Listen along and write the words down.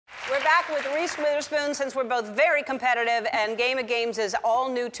back with Reese Witherspoon. Since we're both very competitive and Game of Games is all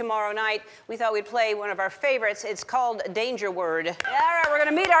new tomorrow night, we thought we'd play one of our favorites. It's called Danger Word. All right, we're going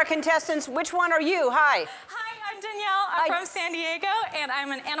to meet our contestants. Which one are you? Hi. Hi, I'm Danielle. I'm from San Diego, and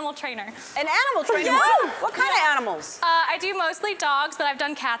I'm an animal trainer. An animal trainer? Yeah. What kind of animals? I do mostly dogs, but I've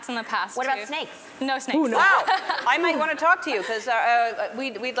done cats in the past, What about snakes? No snakes. Ooh, no. Wow. I might want to talk to you, because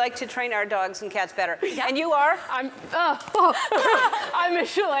we'd like to train our dogs and cats better. Yeah. And you are? I'm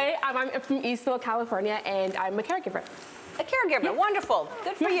Michelle. I'm from Eastville, California, and I'm a caregiver. A caregiver. Yeah. Wonderful.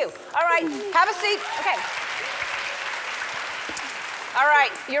 Good for you. All right. Have a seat. Okay. All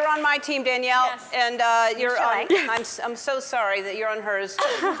right, you're on my team, Danielle, yes. And you're on. I'm so sorry that you're on hers.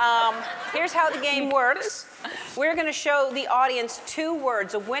 Here's how the game works. We're going to show the audience two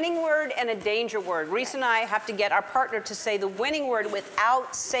words, a winning word and a danger word. Reese and I have to get our partner to say the winning word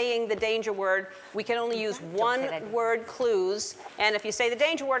without saying the danger word. We can only use one-word clues, and if you say the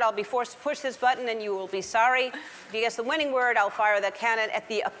danger word, I'll be forced to push this button, and you will be sorry. If you guess the winning word, I'll fire the cannon at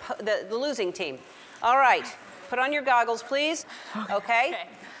the losing team. All right. Put on your goggles, please. Okay?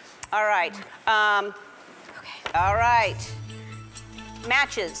 All right. Okay. All right.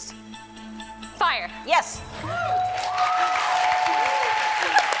 Matches. Fire. Yes.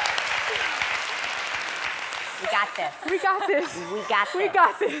 We got this. We got this. We got this. We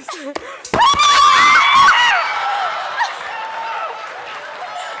got this.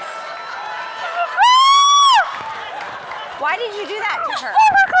 Why did you do that to her?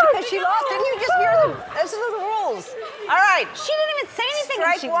 Because she lost. Didn't you just hear them? Those are the rules. All right. She didn't even say anything.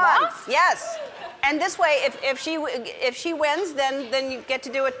 Strike and she one. lost? Yes. And this way, if she wins, then you get to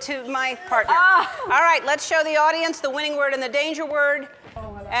do it to my partner. All right. Let's show the audience the winning word and the danger word.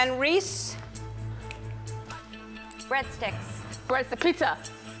 And Reese. Breadsticks. Breadsticks. Pizza.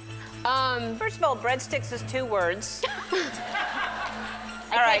 First of all, breadsticks is two words.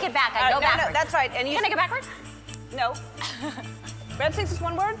 I take it back. I go backwards. No, that's right. And you Can I go backwards? No. Breadsticks is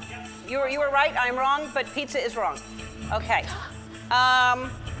one word? You were right, I'm wrong, but pizza is wrong. Okay.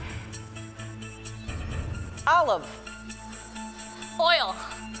 Olive. Oil.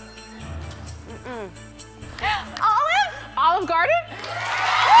 Olive? Olive Garden?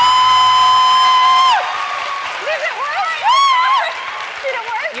 Did it work? Did it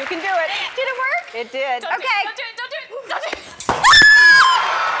work? You can do it. Did it work? It did. Don't Okay. Don't do it. Don't do it. Don't do it.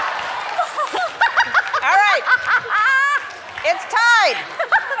 All right. It's tied.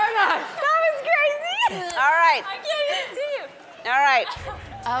 That was crazy. All right. I can't even see you. All right.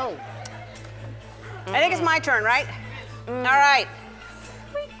 Oh. I think it's my turn, right? All right.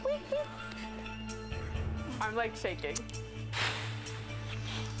 I'm like shaking.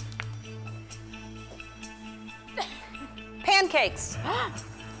 Pancakes.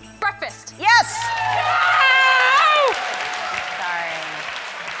 Breakfast. Yes. Sorry.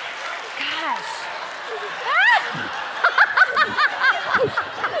 Gosh.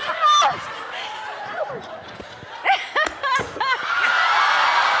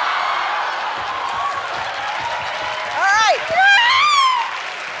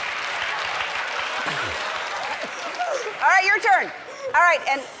 All right, your turn. All right,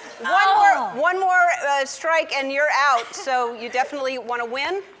 and one more strike and you're out, so you definitely want to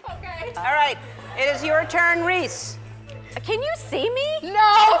win. Okay. All right, it is your turn, Reese. Can you see me?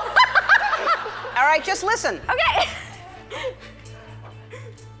 No. All right, just listen. Okay.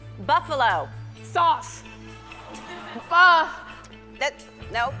 Buffalo. Sauce.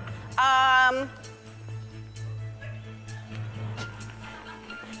 No.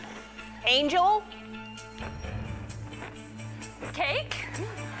 Angel. Cake.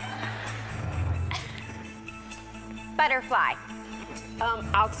 Butterfly.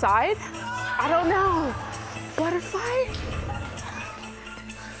 Outside? I don't know. Butterfly?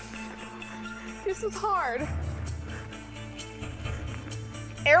 This is hard.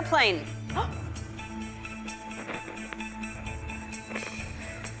 Airplane.